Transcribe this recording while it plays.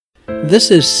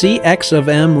This is CX of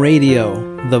M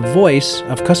Radio, the voice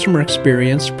of customer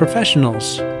experience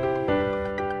professionals.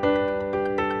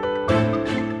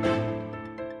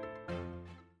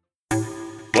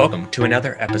 Welcome to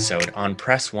another episode on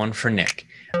Press One for Nick.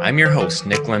 I'm your host,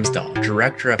 Nick Lemsdahl,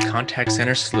 Director of Contact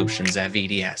Center Solutions at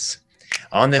VDS.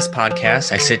 On this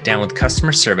podcast, I sit down with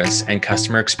customer service and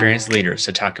customer experience leaders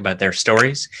to talk about their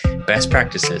stories, best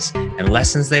practices, and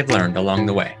lessons they've learned along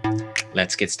the way.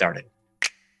 Let's get started.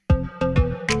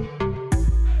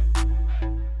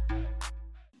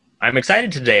 I'm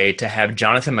excited today to have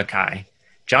Jonathan Mackay.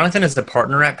 Jonathan is a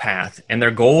partner at Path, and their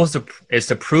goal is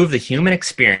to prove the human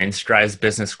experience drives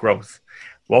business growth.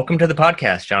 Welcome to the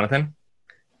podcast, Jonathan.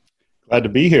 Glad to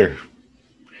be here.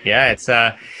 Yeah, it's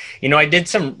I did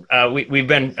some. We've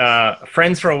been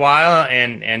friends for a while,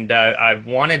 and I've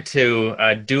wanted to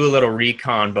do a little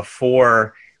recon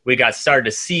before we got started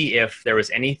to see if there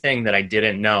was anything that I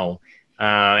didn't know.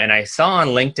 And I saw on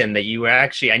LinkedIn that you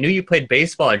I knew you played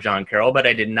baseball at John Carroll, but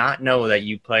I did not know that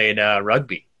you played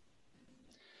rugby.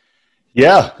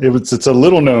 Yeah, it's a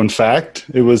little known fact.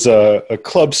 It was a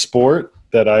club sport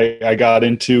that I got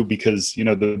into because,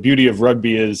 the beauty of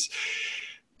rugby is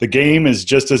the game is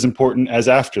just as important as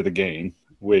after the game,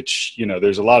 which,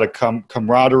 there's a lot of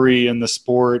camaraderie in the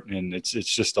sport, and it's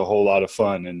just a whole lot of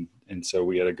fun. And so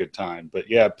we had a good time. But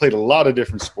yeah, I played a lot of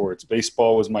different sports.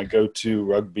 Baseball was my go-to,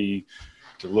 rugby,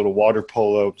 a little water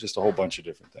polo, just a whole bunch of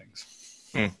different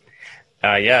things.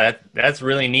 That's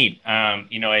really neat.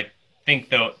 I think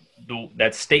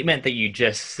that statement that you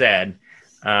just said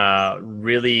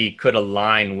really could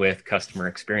align with customer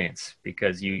experience,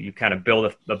 because you kind of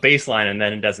build a baseline and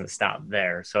then it doesn't stop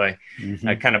there. So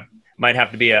I kind of might have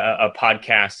to be a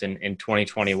podcast in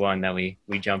 2021 that we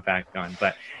jump back on.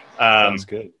 But sounds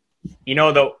good.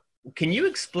 Can you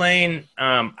explain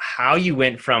how you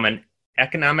went from an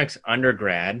economics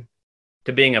undergrad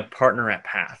to being a partner at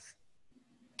Path?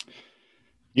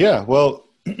 Yeah, well,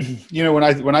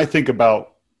 when I think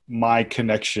about my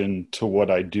connection to what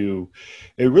I do,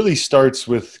 it really starts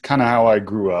with kind of how I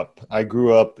grew up. I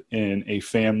grew up in a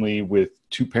family with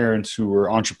two parents who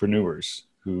were entrepreneurs,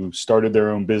 who started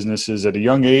their own businesses at a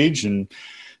young age and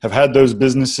have had those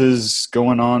businesses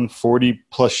going on 40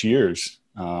 plus years.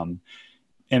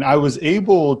 And I was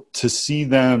able to see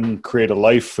them create a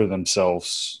life for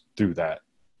themselves through that.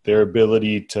 Their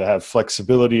ability to have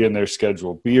flexibility in their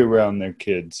schedule, be around their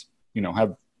kids,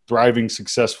 have thriving,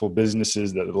 successful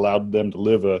businesses that allowed them to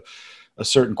live a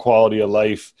certain quality of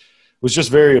life was just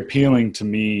very appealing to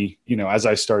me, as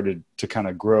I started to kind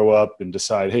of grow up and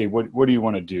decide, hey, what do you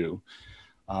want to do?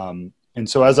 And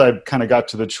so as I kind of got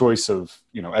to the choice of,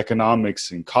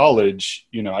 economics in college,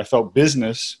 I felt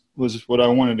business was what I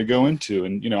wanted to go into.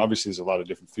 And, obviously there's a lot of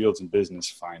different fields in business,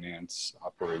 finance,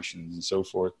 operations, and so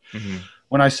forth. Mm-hmm.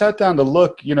 When I sat down to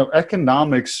look,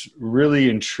 economics really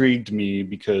intrigued me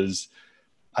because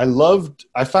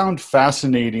I found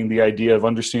fascinating the idea of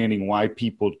understanding why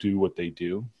people do what they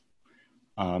do.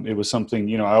 It was something,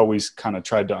 I always kind of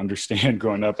tried to understand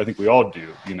growing up. I think we all do,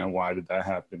 why did that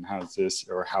happen? How's this?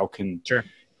 Or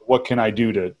what can I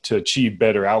do to achieve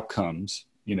better outcomes,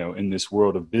 in this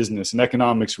world of business? And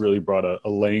economics really brought a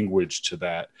language to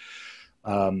that.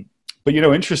 But,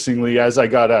 interestingly, as I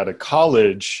got out of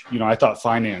college, I thought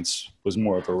finance was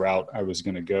more of a route I was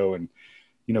going to go. And,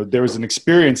 there was an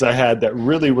experience I had that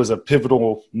really was a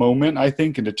pivotal moment, I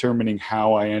think, in determining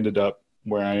how I ended up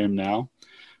where I am now.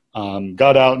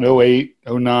 Got out in 2008,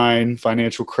 2009,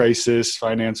 financial crisis.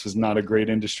 Finance was not a great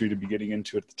industry to be getting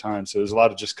into at the time. So there's a lot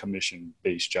of just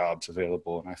commission-based jobs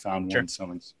available. And I found one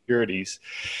selling securities.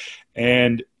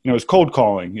 And, it was cold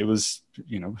calling. It was,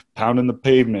 pounding the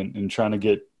pavement and trying to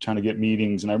get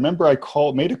meetings. And I remember I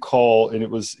made a call, and it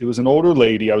was an older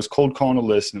lady. I was cold calling a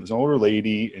list, and it was an older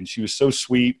lady, and she was so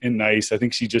sweet and nice. I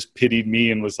think she just pitied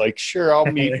me and was like, sure, I'll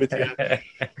meet with you.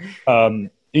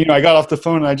 I got off the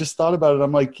phone and I just thought about it.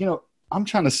 I'm like, I'm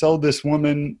trying to sell this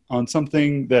woman on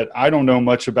something that I don't know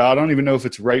much about. I don't even know if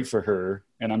it's right for her.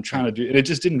 And I'm trying to do it. It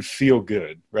just didn't feel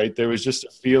good, right? There was just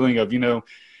a feeling of,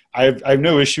 I have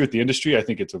no issue with the industry. I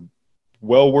think it's a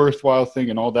well worthwhile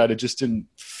thing and all that. It just didn't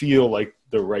feel like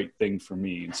the right thing for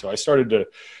me. And so I started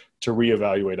to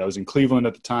reevaluate. I was in Cleveland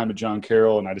at the time at John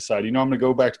Carroll, and I decided, I'm going to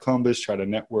go back to Columbus, try to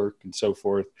network and so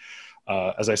forth.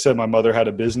 As I said, my mother had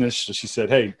a business. So she said,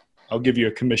 hey, I'll give you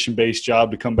a commission-based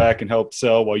job to come back and help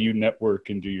sell while you network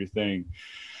and do your thing.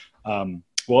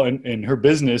 And her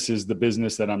business is the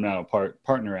business that I'm now a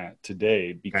partner at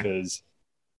today, because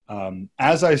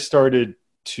as I started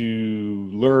to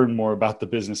learn more about the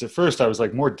business, at first I was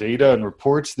like, more data and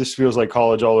reports. This feels like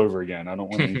college all over again. I don't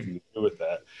want anything to do with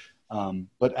that.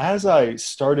 But as I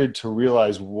started to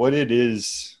realize what it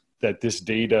is that this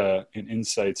data and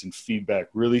insights and feedback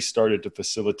really started to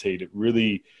facilitate,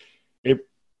 it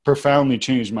profoundly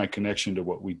changed my connection to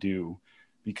what we do.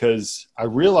 Because I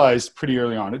realized pretty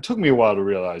early on, it took me a while to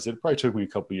realize it. It probably took me a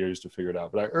couple of years to figure it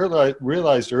out. But I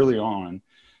realized early on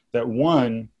that,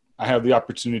 one, I have the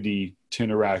opportunity to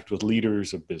interact with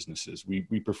leaders of businesses.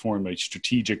 We perform a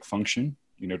strategic function,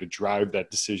 to drive that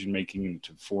decision-making and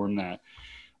to form that.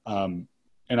 And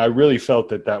I really felt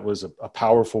that was a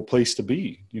powerful place to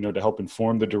be, to help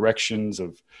inform the directions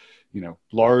of,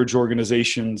 large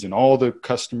organizations and all the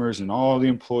customers and all the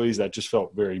employees. That just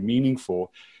felt very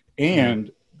meaningful.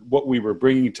 And what we were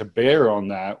bringing to bear on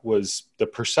that was the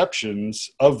perceptions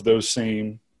of those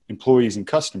same employees and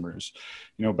customers.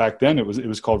 Back then it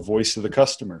was called voice of the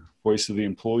customer, voice of the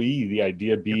employee. The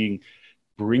idea being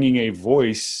bringing a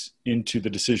voice into the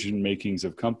decision makings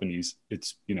of companies.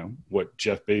 It's, what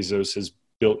Jeff Bezos has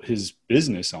built his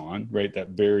business on, right? That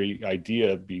very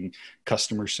idea of being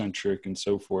customer centric and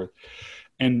so forth.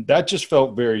 And that just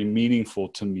felt very meaningful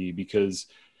to me, because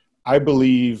I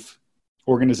believe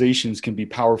organizations can be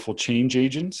powerful change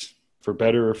agents, for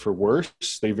better or for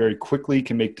worse. They very quickly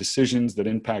can make decisions that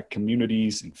impact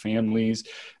communities and families,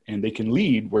 and they can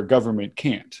lead where government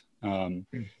can't.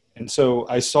 And so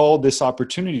I saw this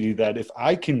opportunity that if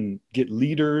I can get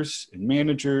leaders and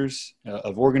managers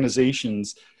of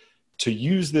organizations to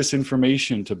use this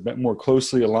information to more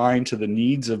closely align to the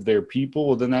needs of their people,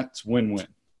 well, then that's win-win.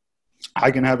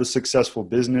 I can have a successful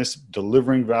business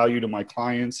delivering value to my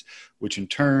clients, which in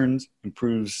turn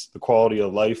improves the quality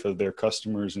of life of their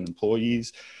customers and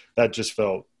employees. That just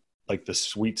felt like the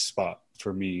sweet spot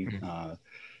for me.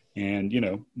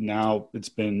 And, now it's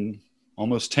been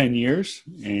almost 10 years,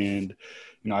 and,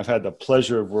 I've had the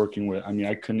pleasure of working with,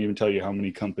 I couldn't even tell you how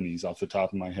many companies off the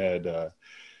top of my head,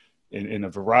 in a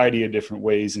variety of different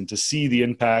ways. And to see the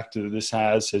impact that this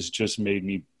has just made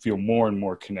me feel more and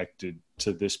more connected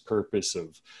to this purpose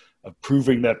of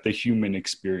proving that the human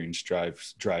experience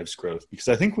drives growth. Because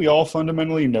I think we all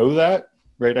fundamentally know that,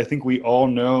 right? I think we all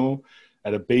know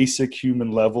at a basic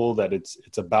human level that it's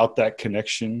about that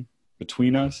connection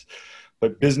between us.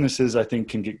 But businesses, I think,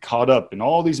 can get caught up in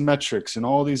all these metrics and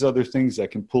all these other things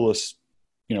that can pull us,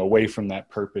 away from that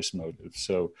purpose motive.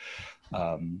 So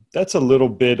that's a little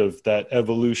bit of that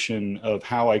evolution of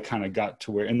how I kind of got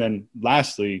to where. And then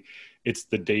lastly, it's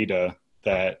the data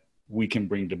that we can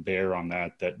bring to bear on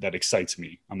that excites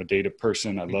me. I'm a data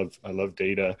person. I love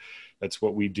data. That's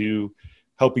what we do.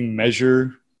 Helping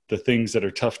measure the things that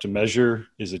are tough to measure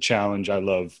is a challenge I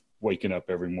love waking up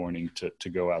every morning to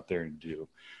go out there and do.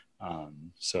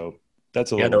 So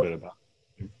that's a little bit about it.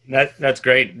 That's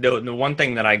great. The one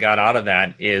thing that I got out of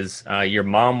that is your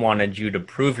mom wanted you to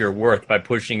prove your worth by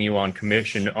pushing you on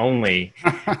commission only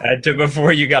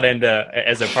before you got into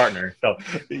as a partner. So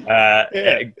she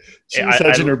was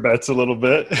hedging her bets a little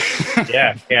bit.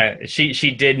 yeah.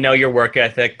 She did know your work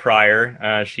ethic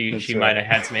prior. She might have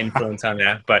had some influence on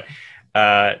that, but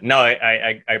no,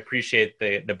 I appreciate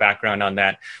the background on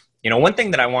that. One thing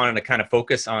that I wanted to kind of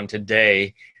focus on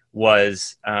today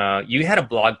was you had a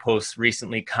blog post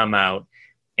recently come out,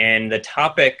 and the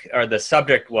topic or the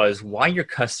subject was why your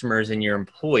customers and your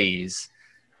employees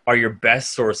are your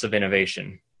best source of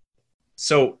innovation.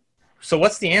 So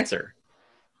what's the answer?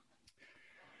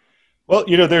 Well,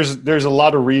 there's a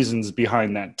lot of reasons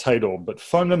behind that title, but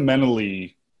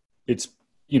fundamentally it's,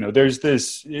 there's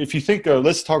this, if you think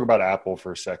let's talk about Apple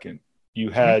for a second.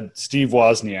 You had Steve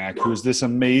Wozniak, who is this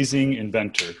amazing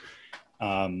inventor,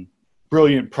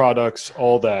 brilliant products,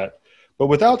 all that. But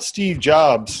without Steve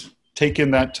Jobs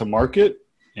taking that to market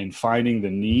and finding the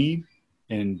need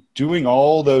and doing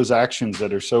all those actions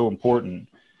that are so important,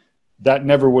 that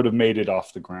never would have made it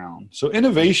off the ground. So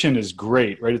innovation is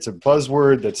great, right? It's a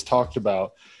buzzword that's talked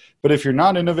about. But if you're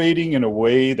not innovating in a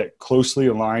way that closely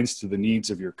aligns to the needs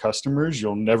of your customers,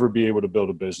 you'll never be able to build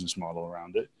a business model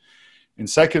around it. And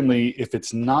secondly, if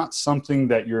it's not something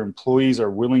that your employees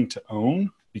are willing to own,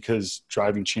 because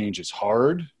driving change is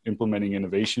hard, implementing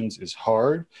innovations is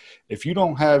hard. If you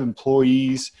don't have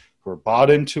employees who are bought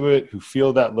into it, who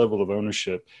feel that level of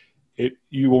ownership,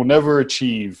 you will never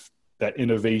achieve that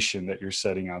innovation that you're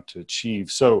setting out to achieve.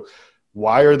 So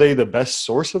why are they the best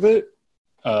source of it?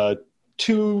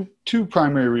 Two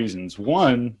primary reasons.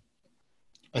 One,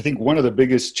 I think one of the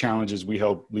biggest challenges we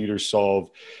help leaders solve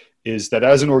is that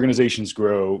as an organizations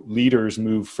grow, leaders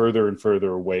move further and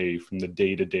further away from the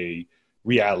day-to-day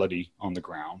reality on the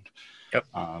ground. Yep.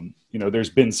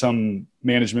 There's been some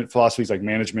management philosophies like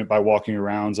management by walking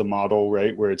around is a model,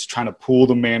 right? Where it's trying to pull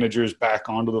the managers back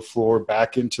onto the floor,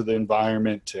 back into the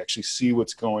environment to actually see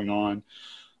what's going on.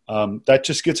 That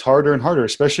just gets harder and harder,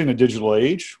 especially in a digital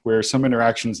age where some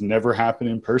interactions never happen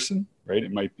in person, right?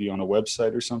 It might be on a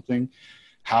website or something.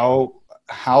 How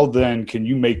then can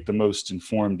you make the most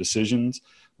informed decisions?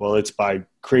 Well, it's by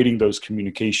creating those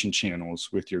communication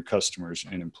channels with your customers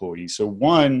and employees. So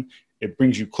one, it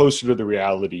brings you closer to the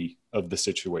reality of the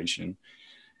situation.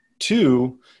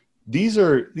 Two, these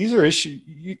are issues.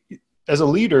 As a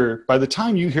leader, by the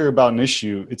time you hear about an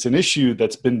issue, it's an issue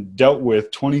that's been dealt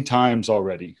with 20 times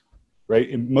already, right?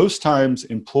 And most times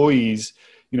employees,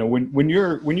 when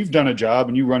you've done a job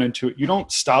and you run into it, you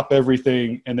don't stop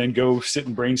everything and then go sit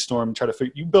and brainstorm and try to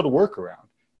figure, you build a workaround.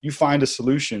 You find a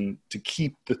solution to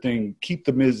keep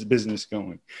the business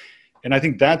going. And I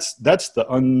think that's the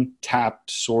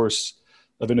untapped source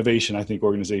of innovation I think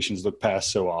organizations look past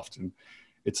so often.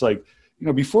 It's like,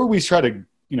 before we try to,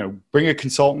 bring a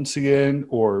consultancy in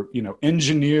or,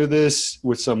 engineer this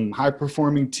with some high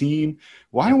performing team,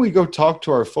 why don't we go talk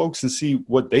to our folks and see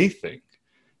what they think?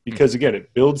 Because again,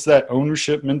 it builds that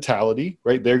ownership mentality,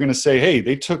 right? They're going to say, hey,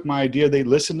 they took my idea. They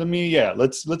listened to me. Yeah,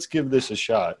 let's give this a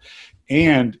shot.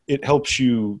 And it helps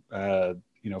you, for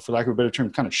lack of a better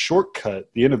term, kind of shortcut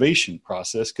the innovation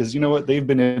process. Because you know what? They've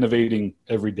been innovating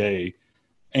every day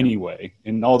anyway.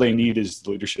 And all they need is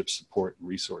leadership support and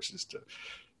resources to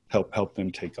help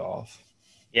them take off.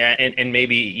 Yeah. And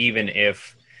maybe even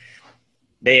if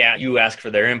you ask for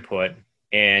their input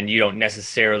and you don't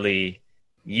necessarily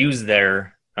use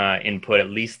their input, at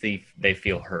least they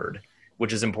feel heard,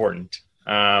 which is important.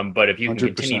 But if you can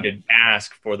 100%. continue to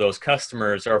ask for those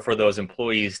customers or for those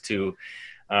employees to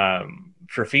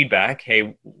for feedback,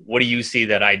 hey, what do you see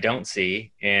that I don't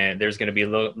see? And there's going to be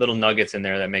little nuggets in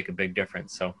there that make a big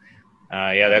difference. So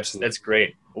that's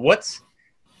great.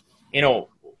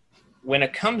 When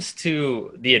it comes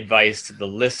to the advice to the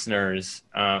listeners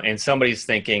and somebody's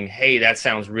thinking, hey, that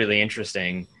sounds really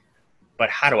interesting, but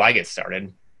how do I get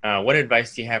started? What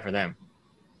advice do you have for them?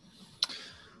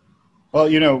 Well,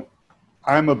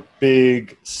 I'm a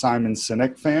big Simon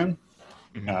Sinek fan.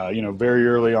 Mm-hmm. Very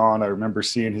early on, I remember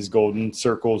seeing his Golden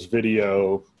Circles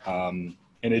video, and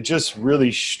it just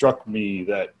really struck me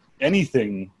that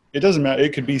anything, it doesn't matter.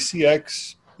 It could be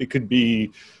CX, it could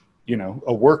be,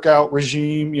 a workout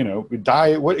regime,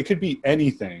 diet, it could be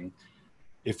anything.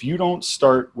 If you don't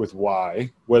start with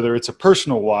why, whether it's a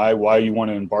personal why you want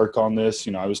to embark on this,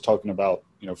 I was talking about,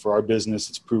 for our business,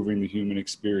 it's proving the human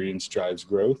experience drives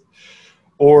growth.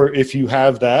 Or if you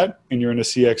have that and you're in a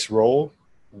CX role,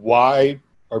 why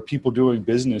are people doing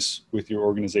business with your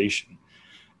organization?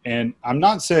 And I'm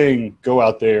not saying go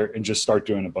out there and just start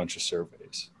doing a bunch of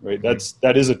surveys, right? Mm-hmm.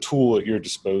 That is a tool at your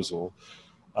disposal.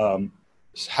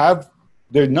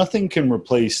 Nothing can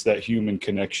replace that human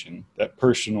connection, that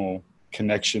personal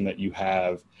connection that you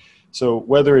have. So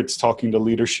whether it's talking to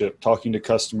leadership, talking to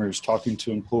customers, talking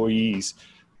to employees,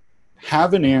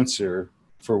 have an answer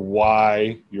for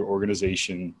why your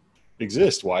organization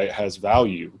exists, why it has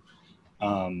value.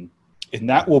 And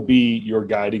that will be your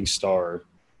guiding star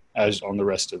as on the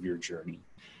rest of your journey.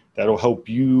 That'll help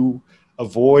you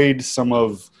avoid some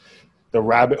of the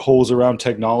rabbit holes around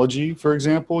technology, for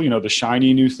example, the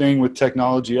shiny new thing with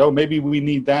technology. Oh, maybe we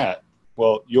need that.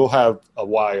 Well, you'll have a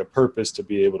why, a purpose to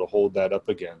be able to hold that up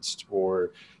against.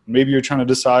 Or maybe you're trying to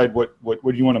decide what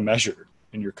do you want to measure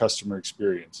in your customer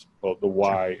experience. Well, the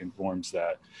why informs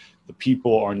that. The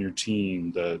people on your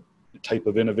team, the type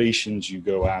of innovations you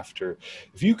go after.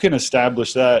 If you can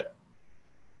establish that,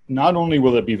 not only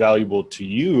will it be valuable to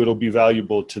you, it'll be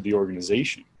valuable to the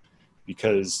organization.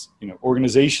 Because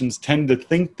organizations tend to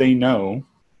think they know,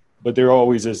 but there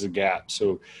always is a gap.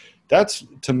 So that's,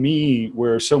 to me,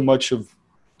 where so much of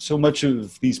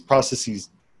these processes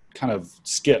kind of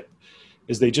skip,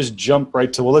 is they just jump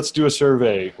right to, well, let's do a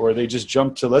survey, or they just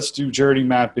jump to, let's do journey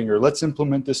mapping, or let's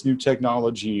implement this new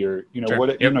technology, or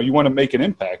Sure. you want to make an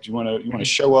impact, you want to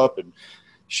show up and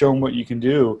show them what you can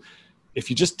do. If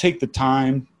you just take the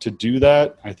time to do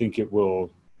that, I think it will,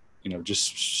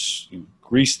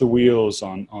 grease the wheels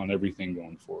on everything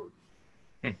going forward.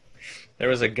 There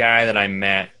was a guy that I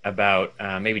met about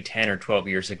maybe 10 or 12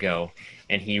 years ago,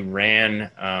 and he ran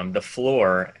the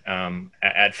floor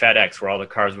at FedEx where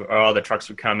all the trucks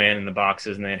would come in the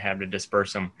boxes, and they'd have to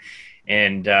disperse them.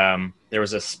 And there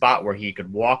was a spot where he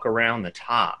could walk around the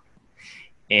top,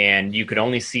 and you could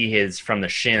only see his from the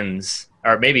shins,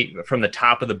 or maybe from the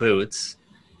top of the boots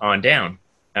on down.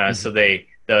 So the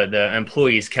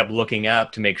employees kept looking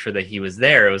up to make sure that he was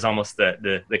there. It was almost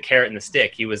the carrot and the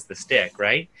stick. He was the stick,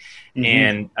 right?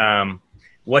 Mm-hmm. And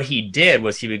what he did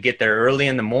was he would get there early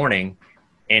in the morning,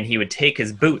 and he would take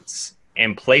his boots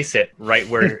and place it right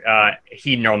where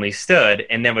he normally stood,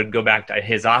 and then would go back to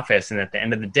his office. And at the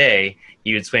end of the day,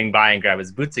 he would swing by and grab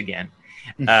his boots again.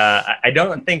 I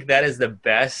don't think that is the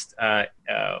best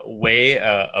way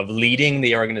of leading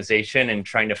the organization and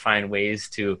trying to find ways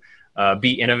to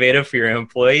be innovative for your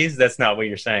employees. That's not what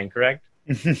you're saying, correct?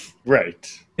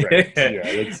 Right.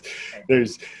 Yeah,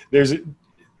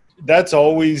 that's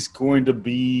always going to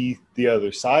be the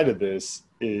other side of this.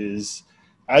 Is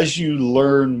as you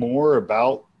learn more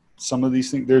about some of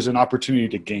these things, there's an opportunity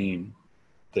to gain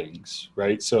things,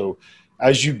 right? So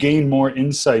as you gain more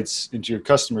insights into your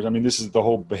customers, I mean, this is the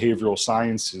whole behavioral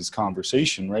sciences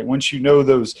conversation, right? Once you know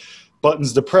those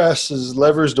buttons to press,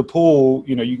 levers to pull,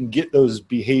 you can get those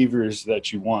behaviors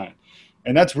that you want.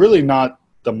 And that's really not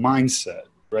the mindset,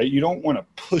 right? You don't want to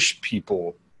push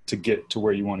people to get to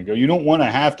where you want to go. You don't want to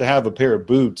have a pair of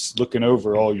boots looking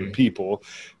over all your people,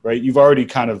 right? You've already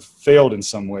kind of failed in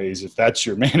some ways if that's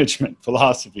your management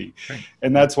philosophy. Right.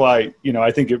 And that's why,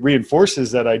 I think it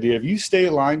reinforces that idea. If you stay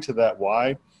aligned to that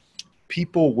why,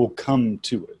 people will come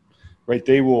to it, right?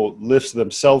 They will lift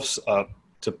themselves up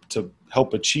to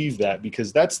help achieve that,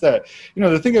 because that's that,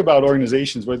 the thing about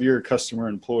organizations, whether you're a customer,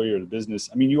 employee, or the business,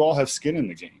 I mean, you all have skin in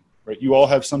the game. Right? You all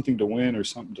have something to win or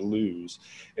something to lose.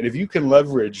 And if you can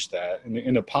leverage that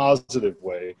in a positive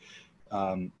way,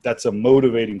 that's a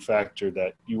motivating factor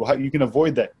that you can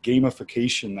avoid that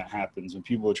gamification that happens when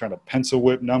people are trying to pencil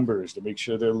whip numbers to make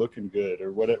sure they're looking good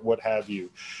or what have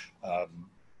you.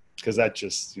 Because that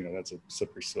just, that's a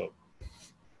slippery slope.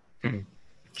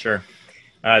 Sure.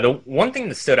 The one thing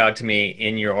that stood out to me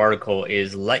in your article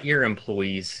is let your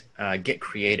employees get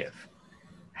creative.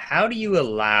 How do you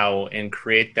allow and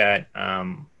create that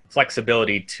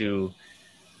flexibility to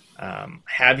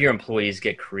have your employees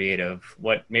get creative?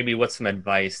 What's some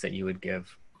advice that you would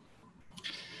give?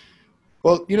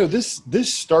 Well,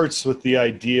 this starts with the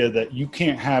idea that you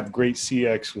can't have great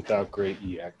CX without great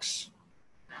EX.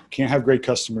 You can't have great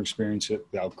customer experience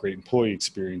without great employee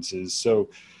experiences. So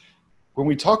when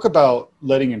we talk about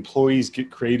letting employees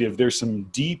get creative, there's some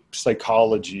deep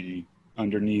psychology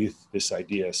underneath this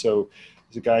idea. So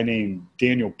there's a guy named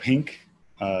Daniel Pink.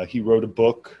 He wrote a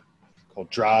book called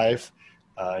Drive,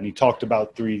 and he talked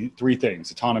about three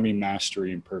things: autonomy,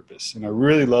 mastery, and purpose. And I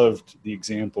really loved the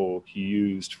example he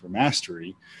used for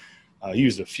mastery. He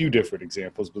used a few different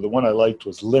examples, but the one I liked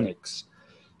was Linux.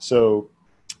 So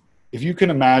if you can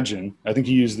imagine, I think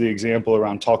he used the example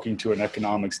around talking to an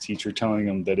economics teacher, telling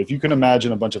him that if you can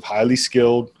imagine a bunch of highly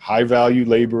skilled, high-value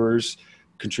laborers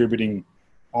contributing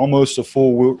almost a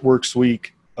full works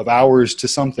week of hours to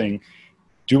something,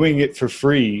 doing it for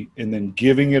free and then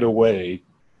giving it away,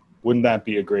 wouldn't that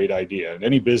be a great idea? And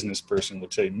any business person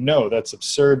would say, no, that's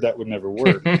absurd. That would never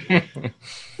work.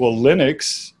 Well,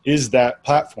 Linux is that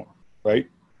platform, right?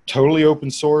 Totally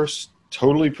open source,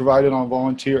 totally provided on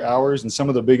volunteer hours, and some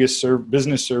of the biggest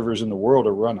business servers in the world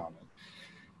are run on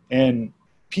it. And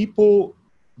people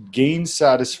gain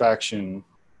satisfaction,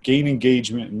 gain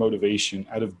engagement and motivation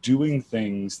out of doing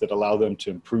things that allow them to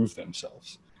improve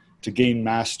themselves, to gain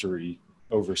mastery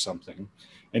over something,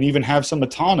 and even have some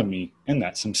autonomy in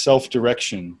that, some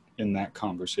self-direction in that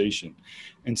conversation.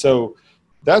 And so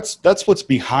that's what's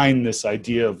behind this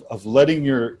idea of letting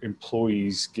your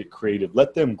employees get creative,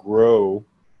 let them grow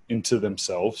into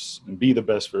themselves and be the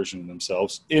best version of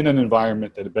themselves in an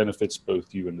environment that benefits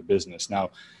both you and the business. Now,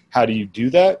 how do you do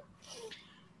that?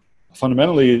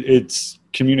 Fundamentally, it's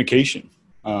communication.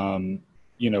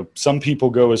 Some people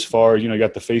go as far, you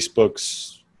got the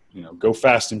Facebooks, go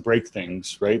fast and break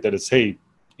things, right? That it's, hey,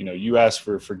 you ask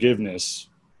for forgiveness,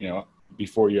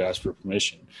 before you ask for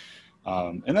permission.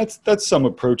 And that's some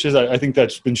approaches. I think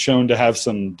that's been shown to have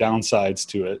some downsides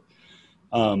to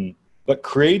it. But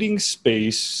creating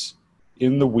space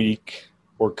in the week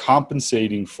or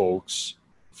compensating folks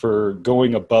for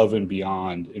going above and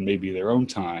beyond in maybe their own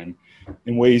time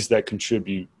in ways that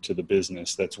contribute to the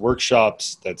business. That's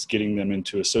workshops, that's getting them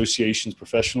into associations,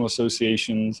 professional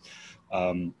associations.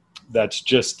 That's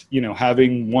just,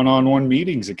 having one-on-one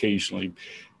meetings occasionally,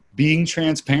 being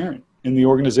transparent in the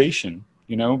organization.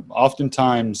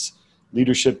 Oftentimes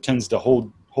leadership tends to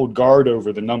hold guard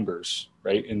over the numbers,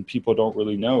 right? And people don't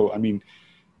really know. I mean,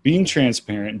 being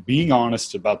transparent, being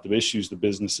honest about the issues the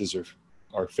businesses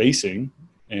are facing,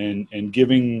 and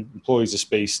giving employees a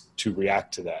space to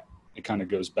react to that. It kind of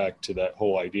goes back to that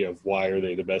whole idea of why are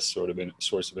they the best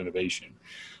source of innovation.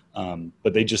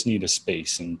 But they just need a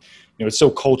space. And, it's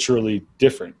so culturally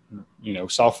different.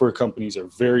 Software companies are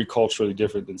very culturally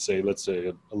different than, let's say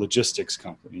a logistics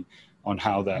company on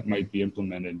how that might be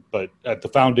implemented. But at the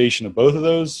foundation of both of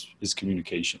those is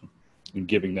communication and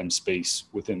giving them space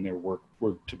within their work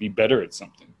to be better at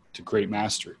something. to great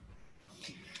mastery.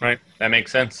 Right. That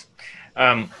makes sense.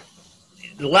 The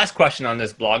last question on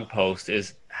this blog post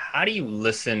is, how do you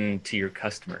listen to your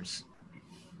customers?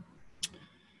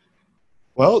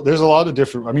 Well, there's a lot of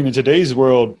different, I mean, in today's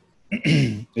world,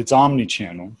 it's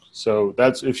omni-channel. So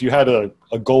that's, if you had a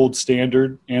gold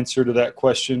standard answer to that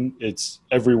question, it's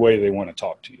every way they want to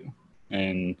talk to you.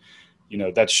 And, you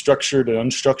know, that's structured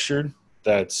and unstructured.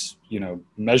 That's, you know,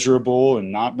 measurable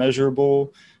and not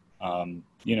measurable.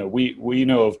 You know, we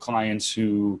know of clients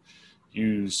who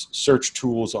use search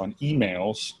tools on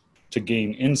emails to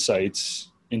gain insights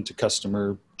into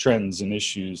customer trends and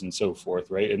issues and so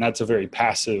forth, right? And that's a very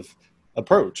passive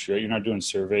approach, right? You're not doing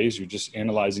surveys, you're just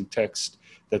analyzing text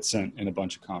that's sent in a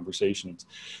bunch of conversations.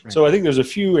 Right. So I think there's a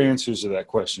few answers to that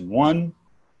question. One,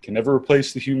 can never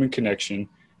replace the human connection.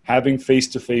 Having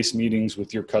face-to-face meetings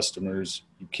with your customers,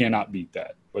 you cannot beat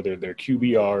that. Whether they're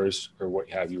QBRs or what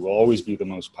have you, will always be the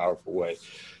most powerful way.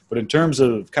 But in terms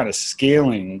of kind of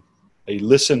scaling a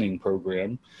listening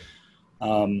program,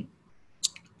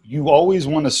 you always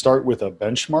want to start with a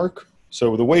benchmark.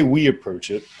 So the way we approach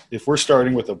it, if we're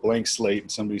starting with a blank slate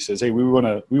and somebody says, hey, we want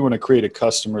to create a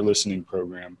customer listening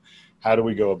program, how do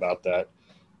we go about that?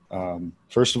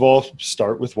 First of all,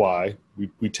 start with why.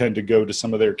 We tend to go to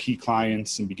some of their key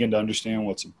clients and begin to understand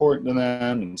what's important to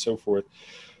them and so forth.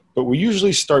 But we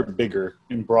usually start bigger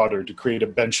and broader to create a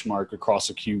benchmark across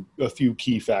a few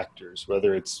key factors,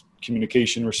 whether it's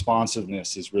communication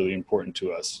responsiveness is really important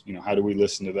to us. You know, how do we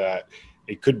listen to that?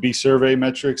 It could be survey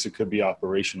metrics. It could be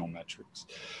operational metrics.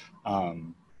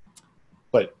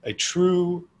 But a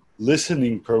true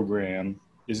listening program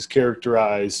is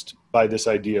characterized by this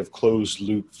idea of closed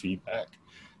loop feedback.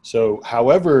 So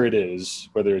however it is,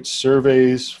 whether it's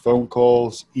surveys, phone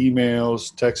calls,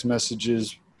 emails, text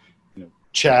messages, you know,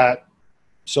 chat,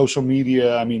 social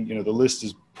media, I mean, you know, the list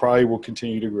is probably will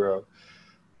continue to grow.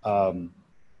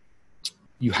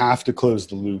 You have to close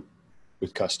the loop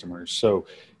with customers. So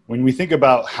when we think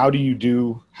about how do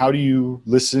you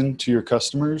listen to your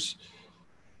customers,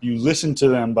 you listen to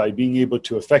them by being able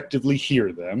to effectively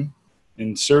hear them.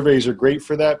 And surveys are great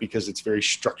for that because it's very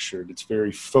structured. It's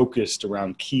very focused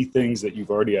around key things that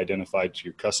you've already identified to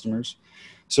your customers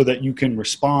so that you can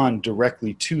respond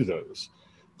directly to those.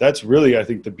 That's really, I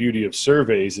think, the beauty of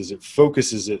surveys is it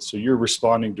focuses it so you're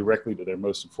responding directly to their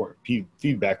most important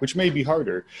feedback, which may be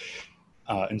harder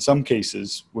in some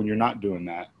cases when you're not doing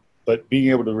that. But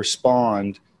being able to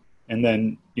respond and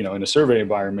then, you know, in a survey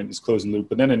environment is closing loop.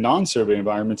 But then in non-survey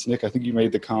environments, Nick, I think you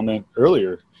made the comment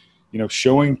earlier, you know,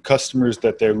 showing customers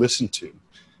that they're listened to.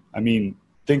 I mean,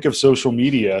 think of social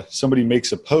media. Somebody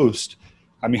makes a post.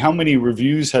 I mean, how many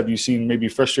reviews have you seen, maybe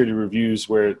frustrated reviews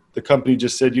where the company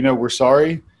just said, you know, we're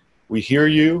sorry, we hear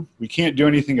you, we can't do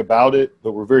anything about it,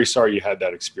 but we're very sorry you had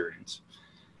that experience.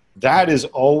 That is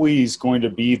always going to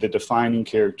be the defining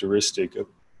characteristic of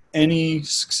any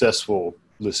successful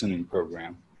listening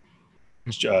program.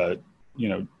 You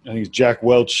know, I think Jack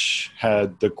Welch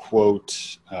had the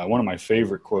quote, one of my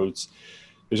favorite quotes,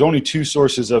 there's only two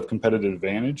sources of competitive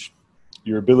advantage: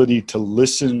 your ability to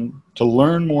listen, to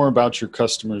learn more about your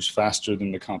customers faster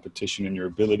than the competition, and your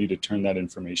ability to turn that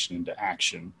information into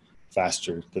action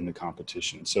faster than the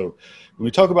competition. So when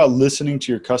we talk about listening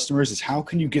to your customers, is how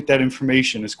can you get that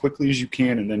information as quickly as you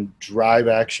can and then drive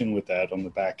action with that on the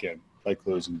back end by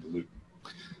closing the loop.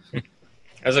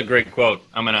 That's a great quote.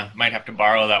 Might have to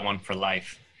borrow that one for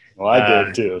life. Well, I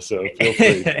did too, so feel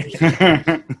free.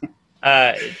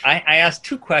 I asked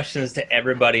two questions to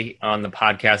everybody on the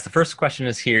podcast. The first question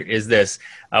is this: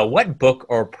 what book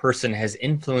or person has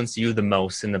influenced you the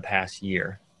most in the past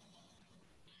year?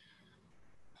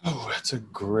 Oh, that's a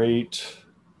great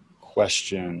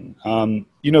question.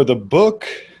 You know, the book,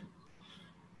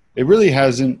 it really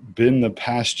hasn't been the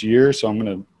past year, so I'm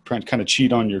going to kind of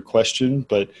cheat on your question,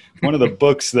 but one of the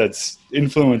books that's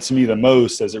influenced me the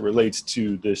most as it relates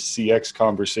to this CX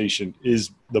conversation is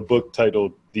the book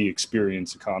titled The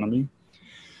Experience Economy.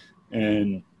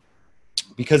 And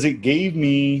because it gave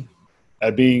me,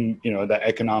 being, you know, that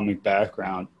economic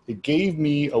background, it gave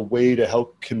me a way to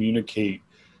help communicate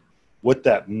what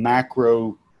that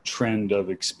macro trend of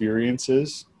experience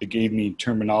is. It gave me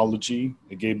terminology.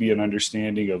 It gave me an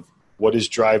understanding of what is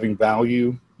driving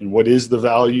value and what is the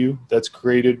value that's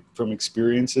created from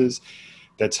experiences.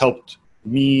 That's helped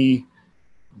me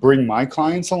bring my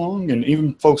clients along, and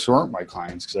even folks who aren't my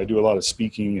clients, because I do a lot of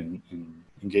speaking and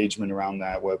engagement around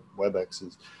that,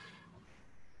 WebExes,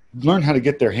 learn how to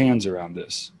get their hands around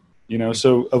this. You know,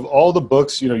 so of all the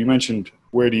books, you know, you mentioned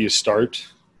where do you start?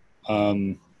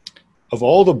 Of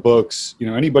all the books, you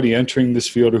know, anybody entering this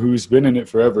field or who's been in it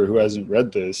forever who hasn't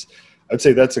read this, I'd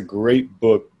say that's a great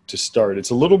book to start. It's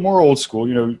a little more old school.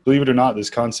 Believe it or not, this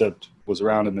concept was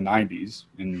around in the 90s,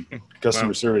 and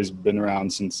customer survey has been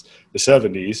around since the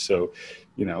 70s. So,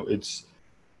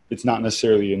 it's not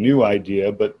necessarily a new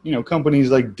idea, but, companies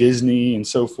like Disney and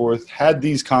so forth had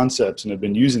these concepts and have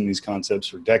been using these concepts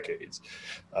for decades.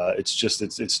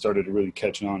 It's started to really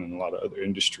catch on in a lot of other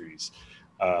industries.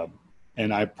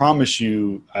 And I promise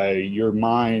you, your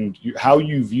mind, how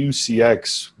you view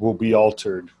CX will be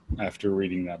altered after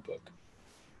reading that book.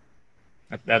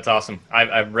 That's awesome.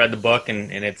 I've read the book, and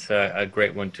it's a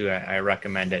great one too. I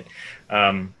recommend it.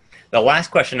 The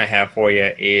last question I have for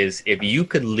you is, if you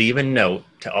could leave a note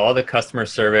to all the customer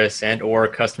service and or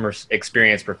customer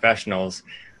experience professionals,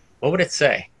 what would it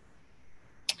say?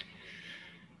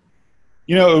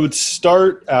 It would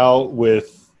start out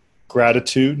with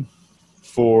gratitude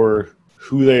for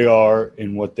who they are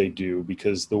and what they do,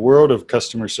 because the world of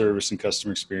customer service and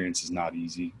customer experience is not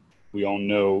easy. We all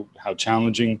know how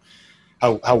challenging,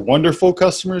 how wonderful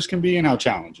customers can be and how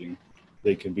challenging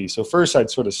they can be. So first,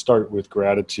 I'd sort of start with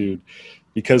gratitude,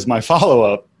 because my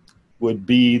follow-up would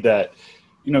be that,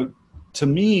 to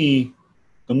me,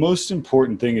 the most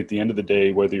important thing at the end of the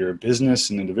day, whether you're a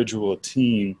business, an individual, a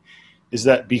team, is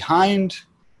that behind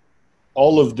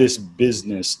all of this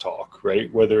business talk,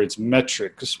 right? Whether it's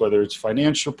metrics, whether it's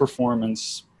financial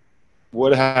performance,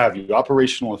 what have you,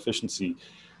 operational efficiency,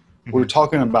 we're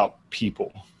talking about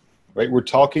people, right? We're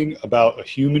talking about a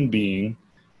human being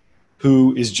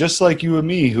who is just like you and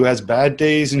me, who has bad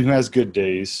days and who has good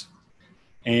days.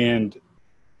 And,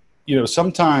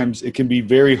 sometimes it can be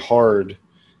very hard.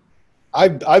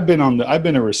 I've been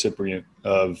a recipient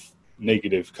of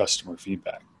negative customer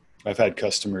feedback. I've had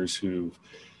customers who,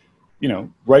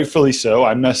 rightfully so,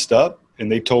 I messed up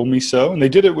and they told me so, and they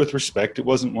did it with respect. It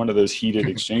wasn't one of those heated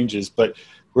exchanges, but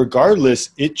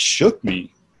regardless, it shook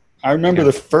me. I remember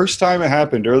the first time it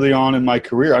happened early on in my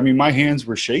career. I mean, my hands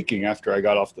were shaking after I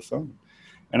got off the phone.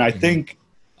 And I think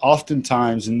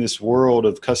oftentimes in this world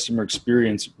of customer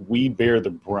experience, we bear the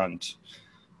brunt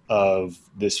of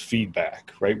this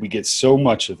feedback, right? We get so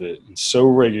much of it and so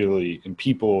regularly, and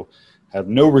people have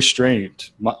no restraint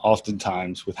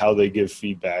oftentimes with how they give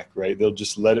feedback, right? They'll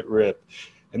just let it rip.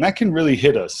 And that can really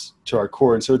hit us to our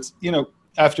core. And so it's,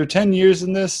 after 10 years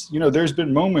in this, there's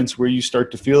been moments where you start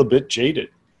to feel a bit jaded,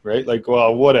 right? Like,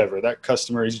 well, whatever, that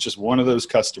customer, he's just one of those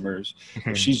customers.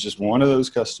 She's just one of those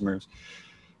customers.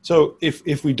 So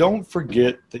if we don't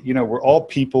forget that, we're all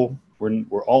people,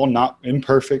 we're all not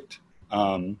imperfect.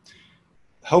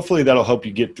 Hopefully that'll help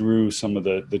you get through some of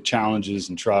the challenges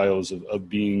and trials of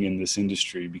being in this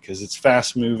industry, because it's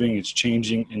fast moving, it's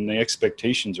changing, and the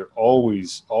expectations are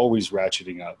always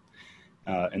ratcheting up.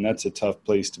 And that's a tough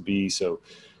place to be. So,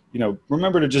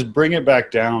 remember to just bring it back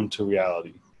down to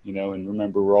reality, and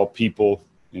remember we're all people,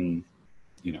 and,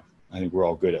 I think we're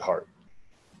all good at heart.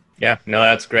 Yeah, no,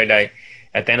 that's great.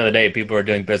 At the end of the day, people are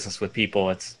doing business with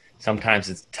people. Sometimes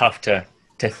it's tough to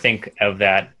think of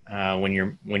that when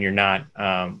you're not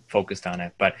focused on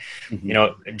it. But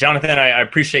Jonathan, I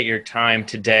appreciate your time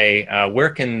today. Where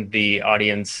can the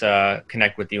audience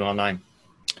connect with you online?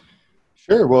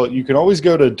 Sure. Well, you can always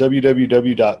go to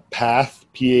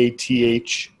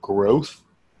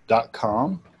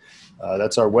www.pathgrowth.com.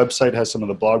 That's our website, has some of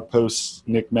the blog posts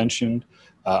Nick mentioned.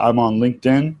 I'm on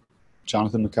LinkedIn,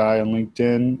 Jonathan Mackay on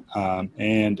LinkedIn.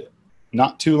 And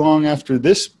not too long after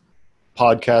this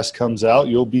podcast comes out,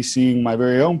 you'll be seeing my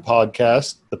very own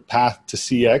podcast, The Path to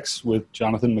CX with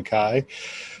Jonathan Mackay,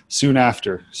 soon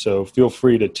after. So feel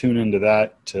free to tune into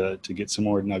that to get some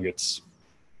more nuggets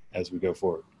as we go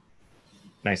forward.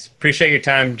 Nice. Appreciate your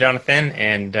time, Jonathan,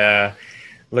 and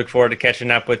look forward to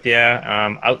catching up with you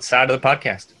outside of the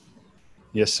podcast.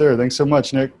 Yes, sir. Thanks so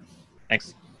much, Nick.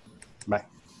 Thanks. Bye.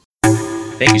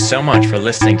 Thank you so much for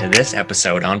listening to this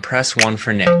episode on Press One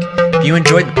for Nick. If you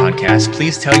enjoyed the podcast,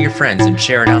 please tell your friends and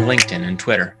share it on LinkedIn and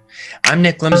Twitter. I'm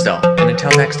Nick Glimsdahl, and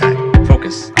until next time,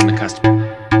 focus on the customer.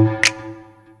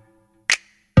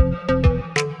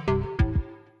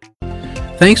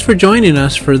 Thanks for joining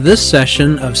us for this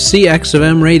session of CX of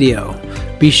M Radio.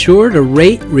 Be sure to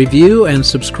rate, review, and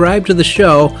subscribe to the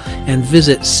show, and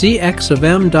visit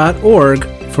cxofm.org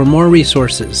for more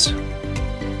resources.